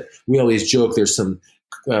changes it. We always joke, there's some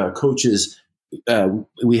coaches,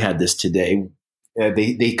 we had this today,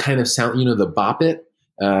 they kind of sound, the bop it,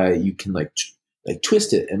 you can like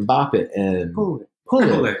twist it and bop it and pull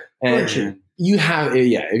it. And you have,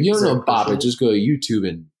 if you don't know bop it, just go to YouTube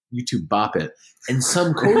and YouTube bop it. And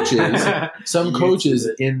some coaches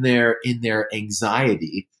in their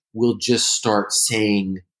anxiety will just start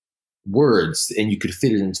saying words, and you could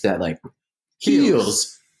fit it into that, like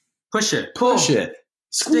heels, push it,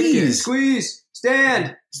 squeeze,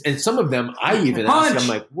 stand. And some of them I even ask, I'm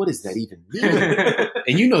like, what does that even mean?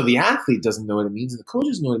 And the athlete doesn't know what it means, and the coach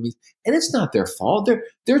doesn't know what it means, and it's not their fault.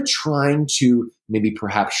 They're trying to maybe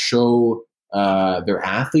perhaps show their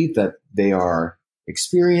athlete that they are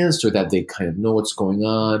experienced, or that they kind of know what's going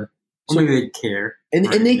on. So maybe they care, and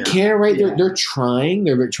they care, right? Yeah. They're trying,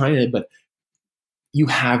 but you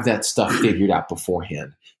have that stuff figured out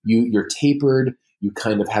beforehand. You're tapered. You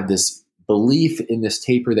kind of have this belief in this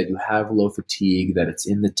taper that you have low fatigue, that it's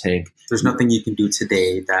in the tank. There's nothing you can do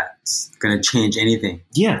today that's going to change anything.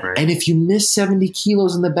 Yeah, right? And if you miss 70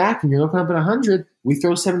 kilos in the back and you're looking up at 100, we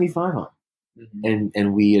throw 75 on. Mm-hmm.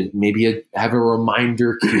 And we maybe have a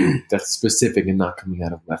reminder cue that's specific and not coming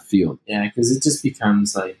out of left field. Yeah, because it just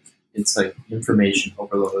becomes like, it's like information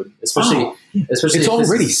overload, especially it's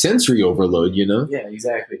already sensory overload, Yeah,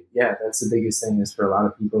 exactly. Yeah, that's the biggest thing is for a lot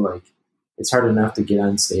of people, like, it's hard enough to get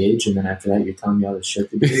on stage, and then after that you're telling me all this shit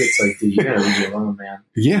to do. It's like, dude, you gotta leave me alone, man.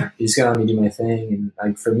 Yeah. You just gotta let me do my thing. And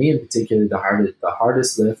like for me in particular, the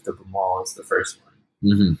hardest lift of them all is the first one.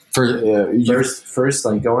 Mm-hmm. First,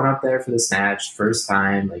 like going up there for the snatch, first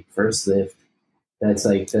time, like first lift.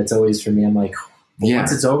 That's always for me. I'm like,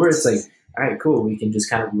 once it's over, it's like, all right, cool. We can just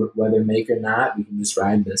kind of, whether make or not, we can just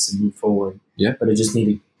ride this and move forward. Yeah. But I just need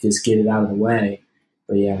to just get it out of the way.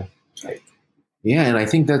 But yeah, and I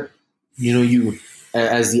think that you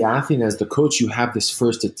as the athlete and as the coach, you have this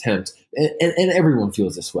first attempt, and everyone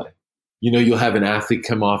feels this way. You'll have an athlete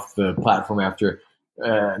come off the platform after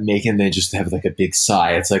making, they just have like a big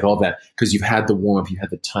sigh. It's like all that because you've had the warm up, you had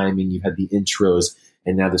the timing, you had the intros,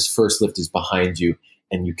 and now this first lift is behind you,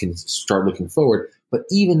 and you can start looking forward. But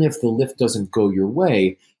even if the lift doesn't go your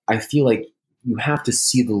way, I feel like you have to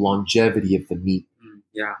see the longevity of the meet.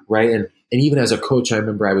 Yeah. Right. And even as a coach, I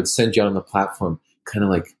remember I would send you out on the platform, kind of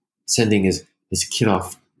like sending his kid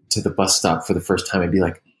off to the bus stop for the first time. I'd be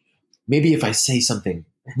like, maybe if I say something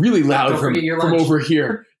really loud from over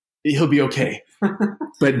here, he'll be okay.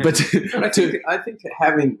 But I think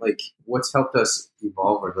having like what's helped us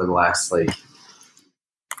evolve over the last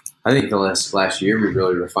I think the last year we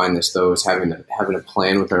really refined this though is having a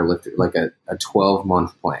plan with our lifter, like a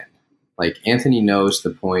 12-month plan. Like Anthony knows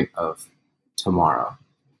the point of tomorrow.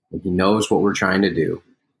 Like he knows what we're trying to do.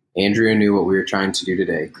 Andrea knew what we were trying to do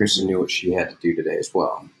today. Kristen knew what she had to do today as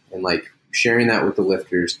well. And like sharing that with the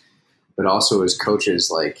lifters, but also as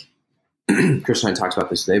coaches, like Kristen and I talked about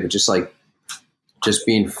this today, but just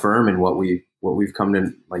being firm in what we've come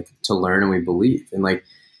to learn and we believe. And like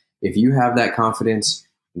if you have that confidence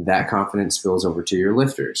spills over to your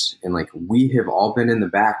lifters. And like we have all been in the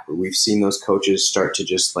back where we've seen those coaches start to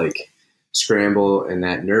just like scramble, and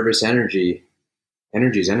that nervous energy,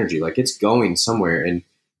 like it's going somewhere. And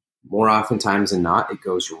more oftentimes than not, it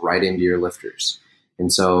goes right into your lifters.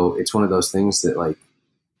 And so it's one of those things that like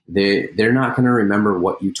they're not going to remember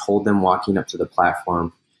what you told them walking up to the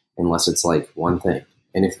platform unless it's like one thing.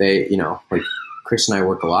 And if they, like Chris and I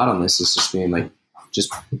work a lot on this, is just being like,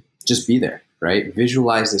 just be there, right?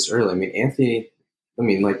 Visualize this early. I mean, Anthony,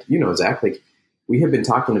 Zach, like we have been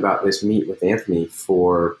talking about this meet with Anthony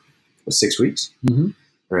for 6 weeks,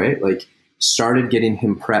 right? Like started getting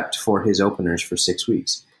him prepped for his openers for 6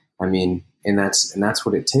 weeks. I mean, and that's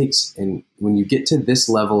what it takes. And when you get to this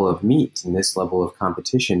level of meet and this level of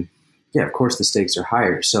competition, yeah, of course the stakes are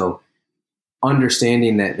higher. So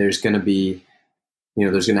understanding that there's going to be,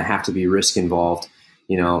 there's going to have to be risk involved,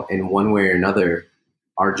 in one way or another.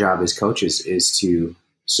 Our job as coaches is to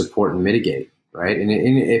support and mitigate, right? And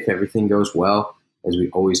if everything goes well, as we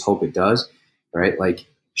always hope it does, right? Like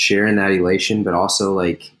sharing that elation, but also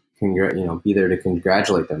like, be there to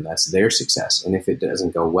congratulate them. That's their success. And if it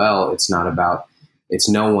doesn't go well, it's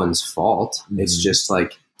no one's fault. Mm-hmm. It's just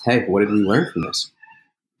like, hey, what did we learn from this?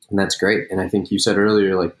 And that's great. And I think you said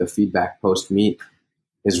earlier, like the feedback post meet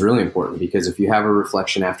is really important, because if you have a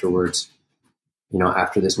reflection afterwards,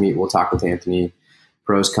 after this meet, we'll talk with Anthony,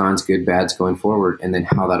 pros, cons, good, bads going forward, and then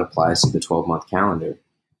how that applies to the 12-month calendar.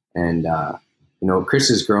 And, Chris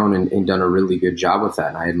has grown and done a really good job with that.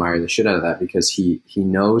 And I admire the shit out of that, because he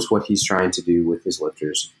knows what he's trying to do with his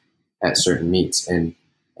lifters at certain meets. And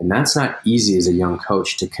that's not easy as a young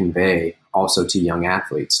coach to convey also to young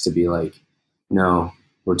athletes, to be like, no,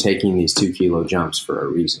 we're taking these 2 kilo jumps for a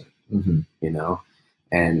reason,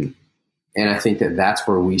 And I think that's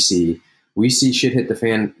where we see shit hit the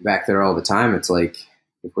fan back there all the time. It's like,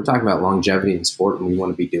 if we're talking about longevity in sport and we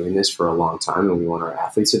want to be doing this for a long time and we want our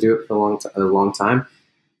athletes to do it for a long time,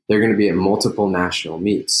 they're going to be at multiple national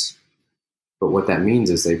meets. But what that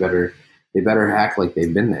means is they better act like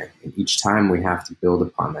they've been there. And each time we have to build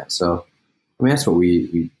upon that. So, I mean, that's what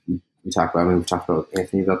we talk about. I mean, we've talked about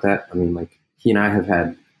Anthony about that. I mean, like he and I have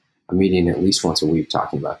had a meeting at least once a week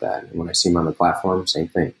talking about that. And when I see him on the platform, same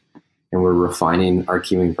thing. And we're refining our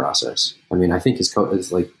cueing process. I mean, I think his coach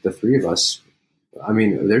is like the three of us. I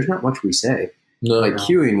mean, there's not much we say.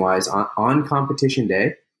 Cueing wise on competition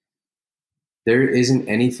day, there isn't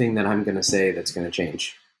anything that I'm going to say that's going to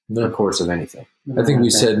change the course of anything. I think we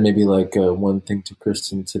said maybe like one thing to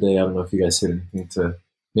Kristen today. I don't know if you guys said anything to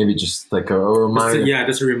maybe just like a reminder.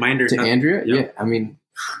 Just a reminder to Andrea. Yeah. I mean,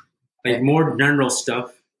 like more general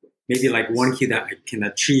stuff. Maybe like one key that I can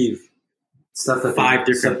achieve. Stuff that 5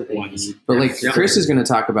 different ones. But like Chris is going to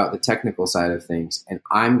talk about the technical side of things, and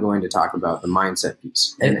I'm going to talk about the mindset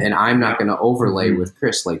piece. And I'm not going to overlay with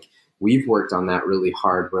Chris. Like we've worked on that really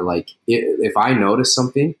hard, where like if I notice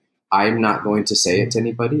something, I'm not going to say it to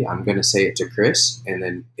anybody. I'm going to say it to Chris, and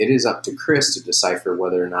then it is up to Chris to decipher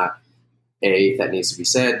whether or not A, that needs to be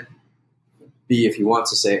said, B, if he wants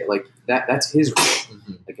to say it. Like that's his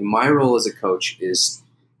role. Like my role as a coach is,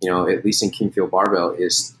 at least in Kingfield Barbell,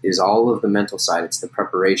 is all of the mental side. It's the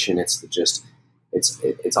preparation. It's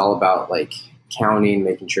it's all about like counting,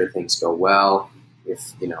 making sure things go well.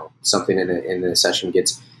 If something in the session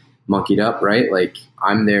gets monkeyed up, right? Like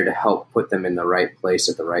I'm there to help put them in the right place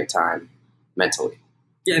at the right time mentally.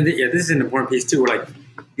 Yeah, this is an important piece too. Where like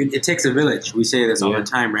it takes a village. We say this all the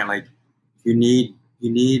time, right? Like you need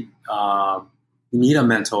a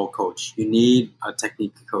mental coach. You need a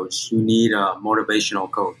technique coach. You need a motivational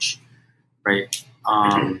coach, right?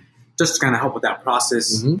 Just to kind of help with that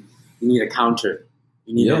process. You need a counter.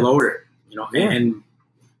 You need a loader. And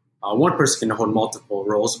one person can hold multiple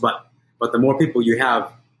roles, but the more people you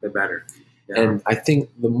have, the better. Yeah. And I think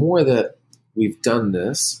the more that we've done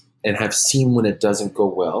this and have seen when it doesn't go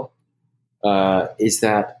well, is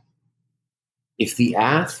that if the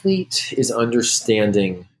athlete is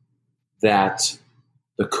understanding that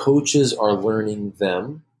the coaches are learning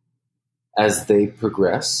them as they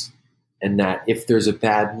progress, and that if there's a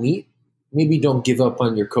bad meet, maybe don't give up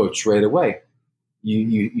on your coach right away.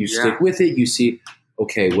 You stick with it. You see,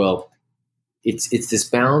 okay, well, it's this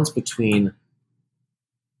balance between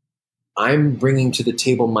I'm bringing to the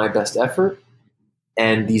table my best effort,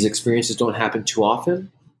 and these experiences don't happen too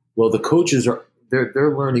often. Well, the coaches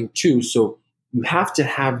they're learning too, so you have to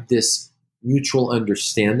have this mutual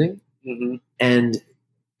understanding. And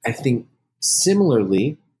I think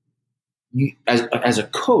similarly, you as a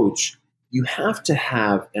coach, you have to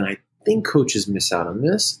have, and I think coaches miss out on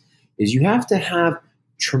this, is you have to have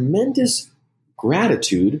tremendous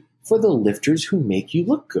gratitude for the lifters who make you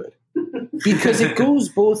look good. Because it goes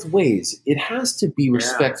both ways. It has to be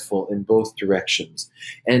respectful in both directions.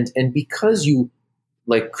 And because you,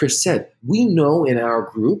 like Chris said, we know in our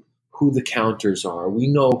group who the counters are. We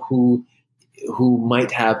know who who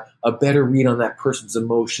might have a better read on that person's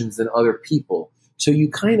emotions than other people. So you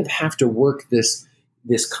kind of have to work this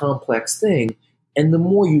complex thing, and the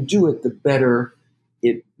more you do it, the better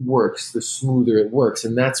it works, the smoother it works.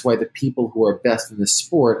 And that's why the people who are best in this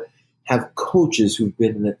sport have coaches who've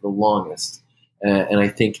been in it the longest. And I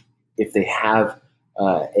think if they have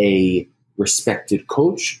a respected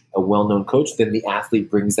coach, a well-known coach, then the athlete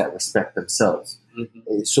brings that respect themselves.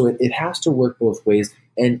 Mm-hmm. So it has to work both ways,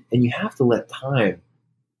 and you have to let time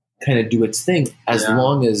kind of do its thing as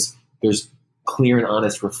long as there's clear and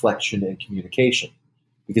honest reflection and communication.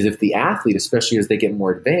 Because if the athlete, especially as they get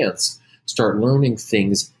more advanced, start learning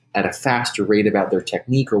things at a faster rate about their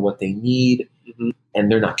technique or what they need, mm-hmm. and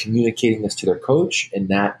they're not communicating this to their coach, and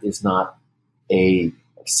that is not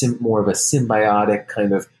more of a symbiotic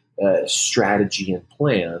kind of strategy and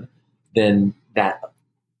plan, then that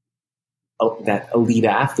elite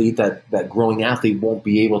athlete, that growing athlete, won't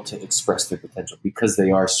be able to express their potential because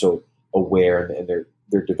they are so aware and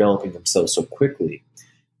they're developing themselves so quickly.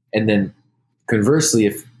 And then conversely,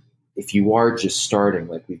 if you are just starting,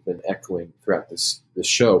 like we've been echoing throughout this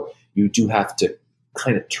show, you do have to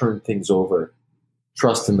kind of turn things over,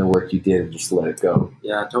 trust in the work you did, and just let it go.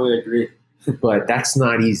 Yeah, I totally agree. But that's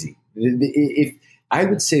not easy. If I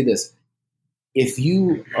would say this, if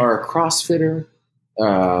you are a CrossFitter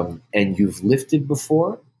and you've lifted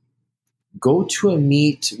before, go to a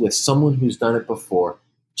meet with someone who's done it before,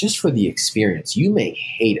 just for the experience. You may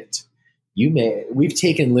hate it. We've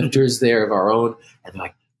taken lifters there of our own, and they're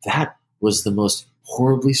like, that was the most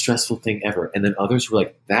horribly stressful thing ever. And then others were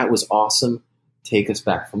like, that was awesome. Take us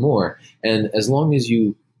back for more. And as long as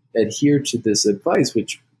you adhere to this advice,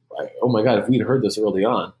 which, oh my God, if we'd heard this early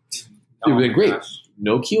on, it would have been great. Gosh.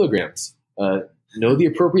 No kilograms. Know the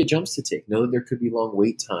appropriate jumps to take. Know that there could be long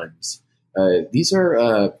wait times. These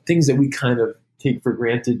are things that we kind of take for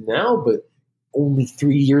granted now, but only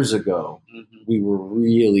 3 years ago, mm-hmm. we were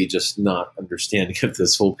really just not understanding of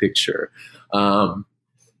this whole picture.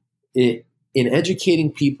 In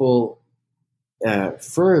educating people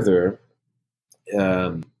further,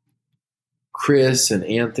 Chris and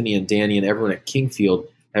Anthony and Danny and everyone at Kingfield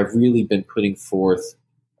have really been putting forth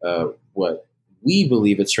what we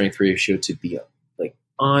believe at Strength Ratio to be like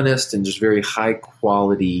honest and just very high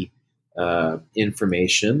quality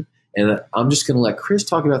information. And I'm just going to let Chris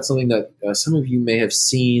talk about something that some of you may have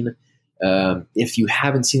seen. If you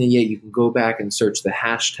haven't seen it yet, you can go back and search the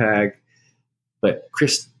hashtag. But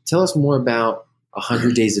Chris, tell us more about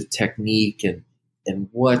 100 Days of Technique and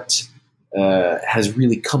what has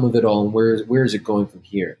really come of it all, and where is it going from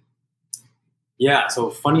here? Yeah, so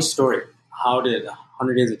funny story. How did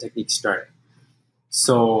 100 Days of Technique start?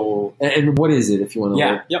 So, and what is it, if you want to?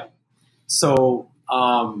 Yeah, yep. So,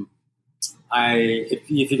 if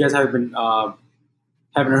you guys haven't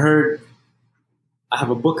heard, I have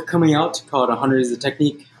a book coming out called 100 Days of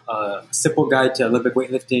Technique, a simple guide to Olympic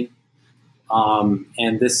weightlifting.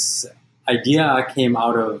 And this idea came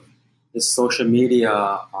out of this social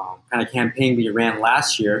media kind of campaign we ran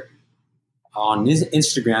last year on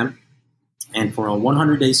Instagram. And for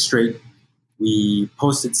 100 days straight, we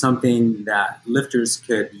posted something that lifters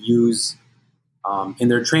could use in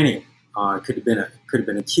their training. It could have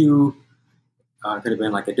been a cue, could have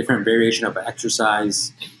been like a different variation of an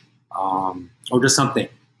exercise, or just something.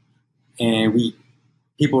 And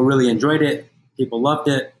people really enjoyed it. People loved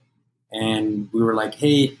it. And we were like,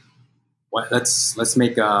 hey, let's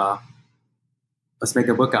make a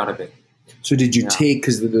book out of it. So did you take,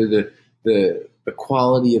 because the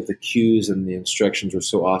quality of the cues and the instructions were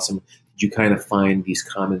so awesome, did you kind of find these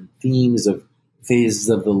common themes of phases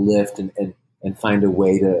of the lift and find a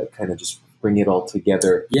way to kind of just bring it all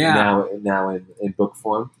together now in book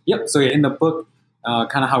form? Yep. So in the book,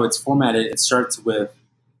 kind of how it's formatted, it starts with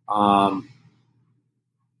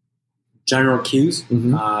general cues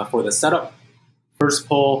for the setup. First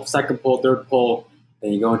pull, second pull, third pull.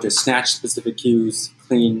 Then you go into snatch specific cues,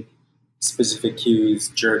 clean specific cues,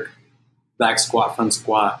 jerk, back squat, front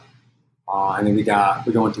squat. And then we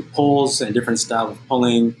go into pulls and different styles of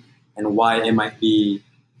pulling and why it might be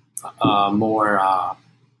more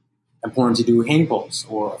important to do hang pulls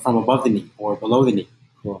or from above the knee or below the knee.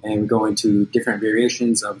 Cool. And we go into different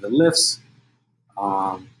variations of the lifts.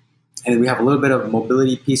 And we have a little bit of a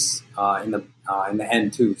mobility piece in the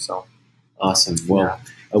end too. So awesome. Well,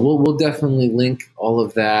 we'll definitely link all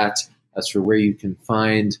of that as for where you can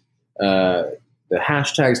find the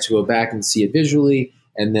hashtags to go back and see it visually,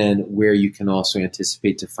 and then where you can also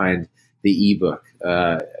anticipate to find the ebook.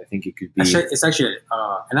 I think it could be. It's actually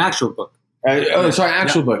an actual book.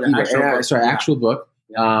 Actual book.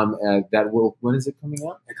 When is it coming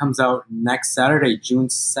out? It comes out next Saturday, June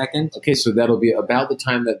 2nd. Okay, so that'll be about the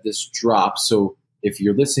time that this drops. So if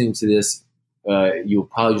you're listening to this, you'll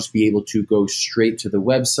probably just be able to go straight to the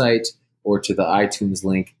website or to the iTunes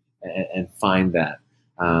link and find that.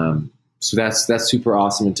 So that's super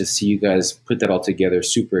awesome, and to see you guys put that all together,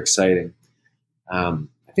 super exciting.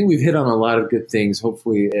 I think we've hit on a lot of good things.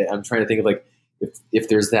 Hopefully, I'm trying to think of like if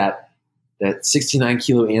there's that 69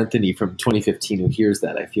 kilo Anthony from 2015 who hears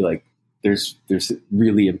that. I feel like there's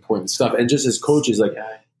really important stuff. And just as coaches, like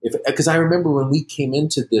because I remember when we came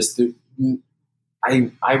into this,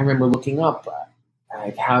 I remember looking up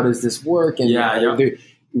like how does this work, and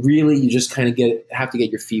really you just kind of have to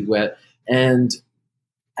get your feet wet. And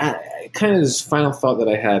kind of this final thought that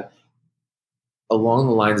I had along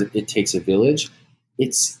the lines of it takes a village.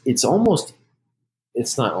 It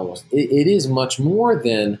is much more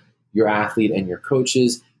than your athlete and your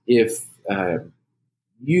coaches. If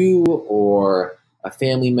you or a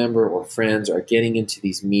family member or friends are getting into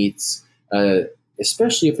these meets,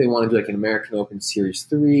 especially if they want to do like an American Open Series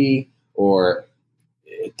 3, or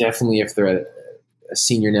definitely if they're at a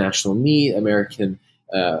senior national meet, American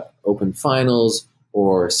Open Finals,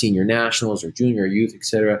 or senior nationals, or junior, youth,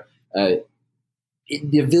 etc. The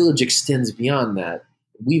village extends beyond that.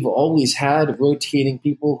 We've always had rotating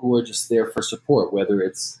people who are just there for support, whether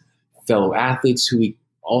it's fellow athletes who we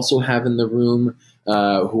also have in the room,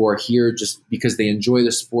 who are here just because they enjoy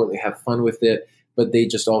the sport, they have fun with it, but they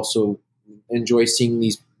just also enjoy seeing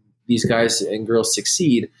these guys and girls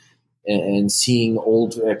succeed, and seeing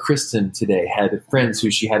old Kristen today had friends who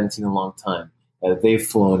she hadn't seen in a long time. They've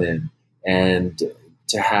flown in, and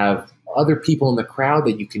to have other people in the crowd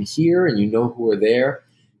that you can hear and you know who are there,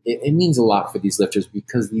 it means a lot for these lifters,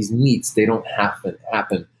 because these meets, they don't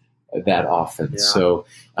happen that often. Yeah. So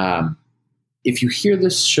if you hear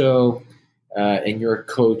this show and you're a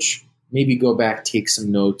coach, maybe go back, take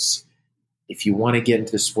some notes. If you want to get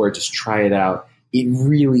into the sport, just try it out. It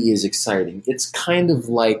really is exciting. It's kind of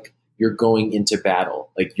like you're going into battle.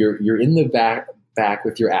 Like you're in the back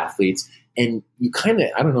with your athletes, and you kind of,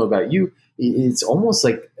 I don't know about you, it's almost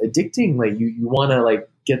like addicting. Like you want to like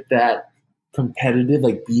get that competitive,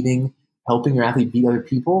 like helping your athlete beat other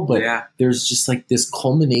people. But there's just like this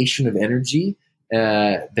culmination of energy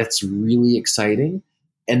that's really exciting.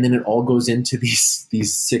 And then it all goes into these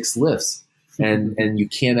 6 lifts, and you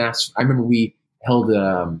can't ask. I remember we held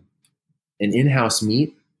an in-house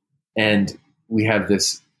meet, and we have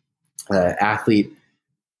this athlete,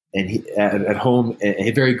 and he at home, a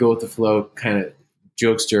very go with the flow kind of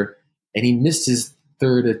jokester, and he missed his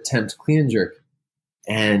 3rd attempt clean and jerk,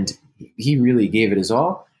 and he really gave it his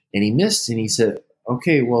all, and he missed, and he said,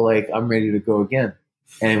 "Okay, well, like I'm ready to go again."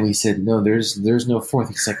 And we said, "No, there's no 4th."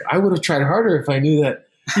 He's like, "I would have tried harder if I knew that."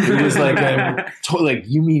 It was like, like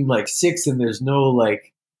you mean like 6, and there's no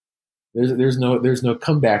like, there's no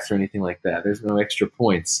comebacks or anything like that. There's no extra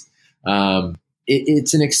points.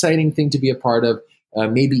 It's an exciting thing to be a part of.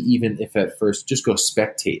 Maybe even if at first just go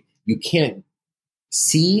spectate. You can't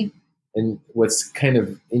see, and what's kind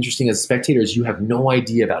of interesting as a spectator is you have no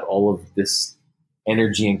idea about all of this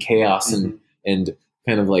energy and chaos and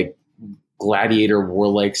kind of like gladiator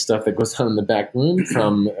warlike stuff that goes on in the back room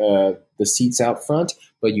from the seats out front,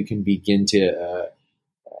 but you can begin to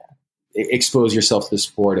expose yourself to the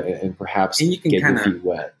sport and perhaps and you can get your feet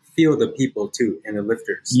wet. Feel the people too, and the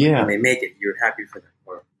lifters. Yeah. Like when they make it, you're happy for them.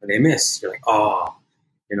 Or when they miss, you're like, oh,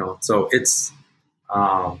 so it's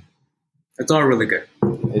all really good.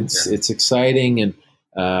 It's exciting, and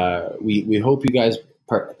we hope you guys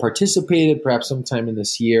participated perhaps sometime in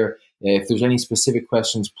this year. If there's any specific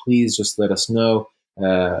questions, please just let us know.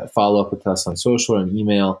 Follow up with us on social and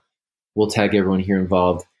email. We'll tag everyone here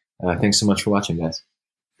involved. Thanks so much for watching, guys.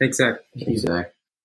 Thanks, Zach. Thank you, Zach.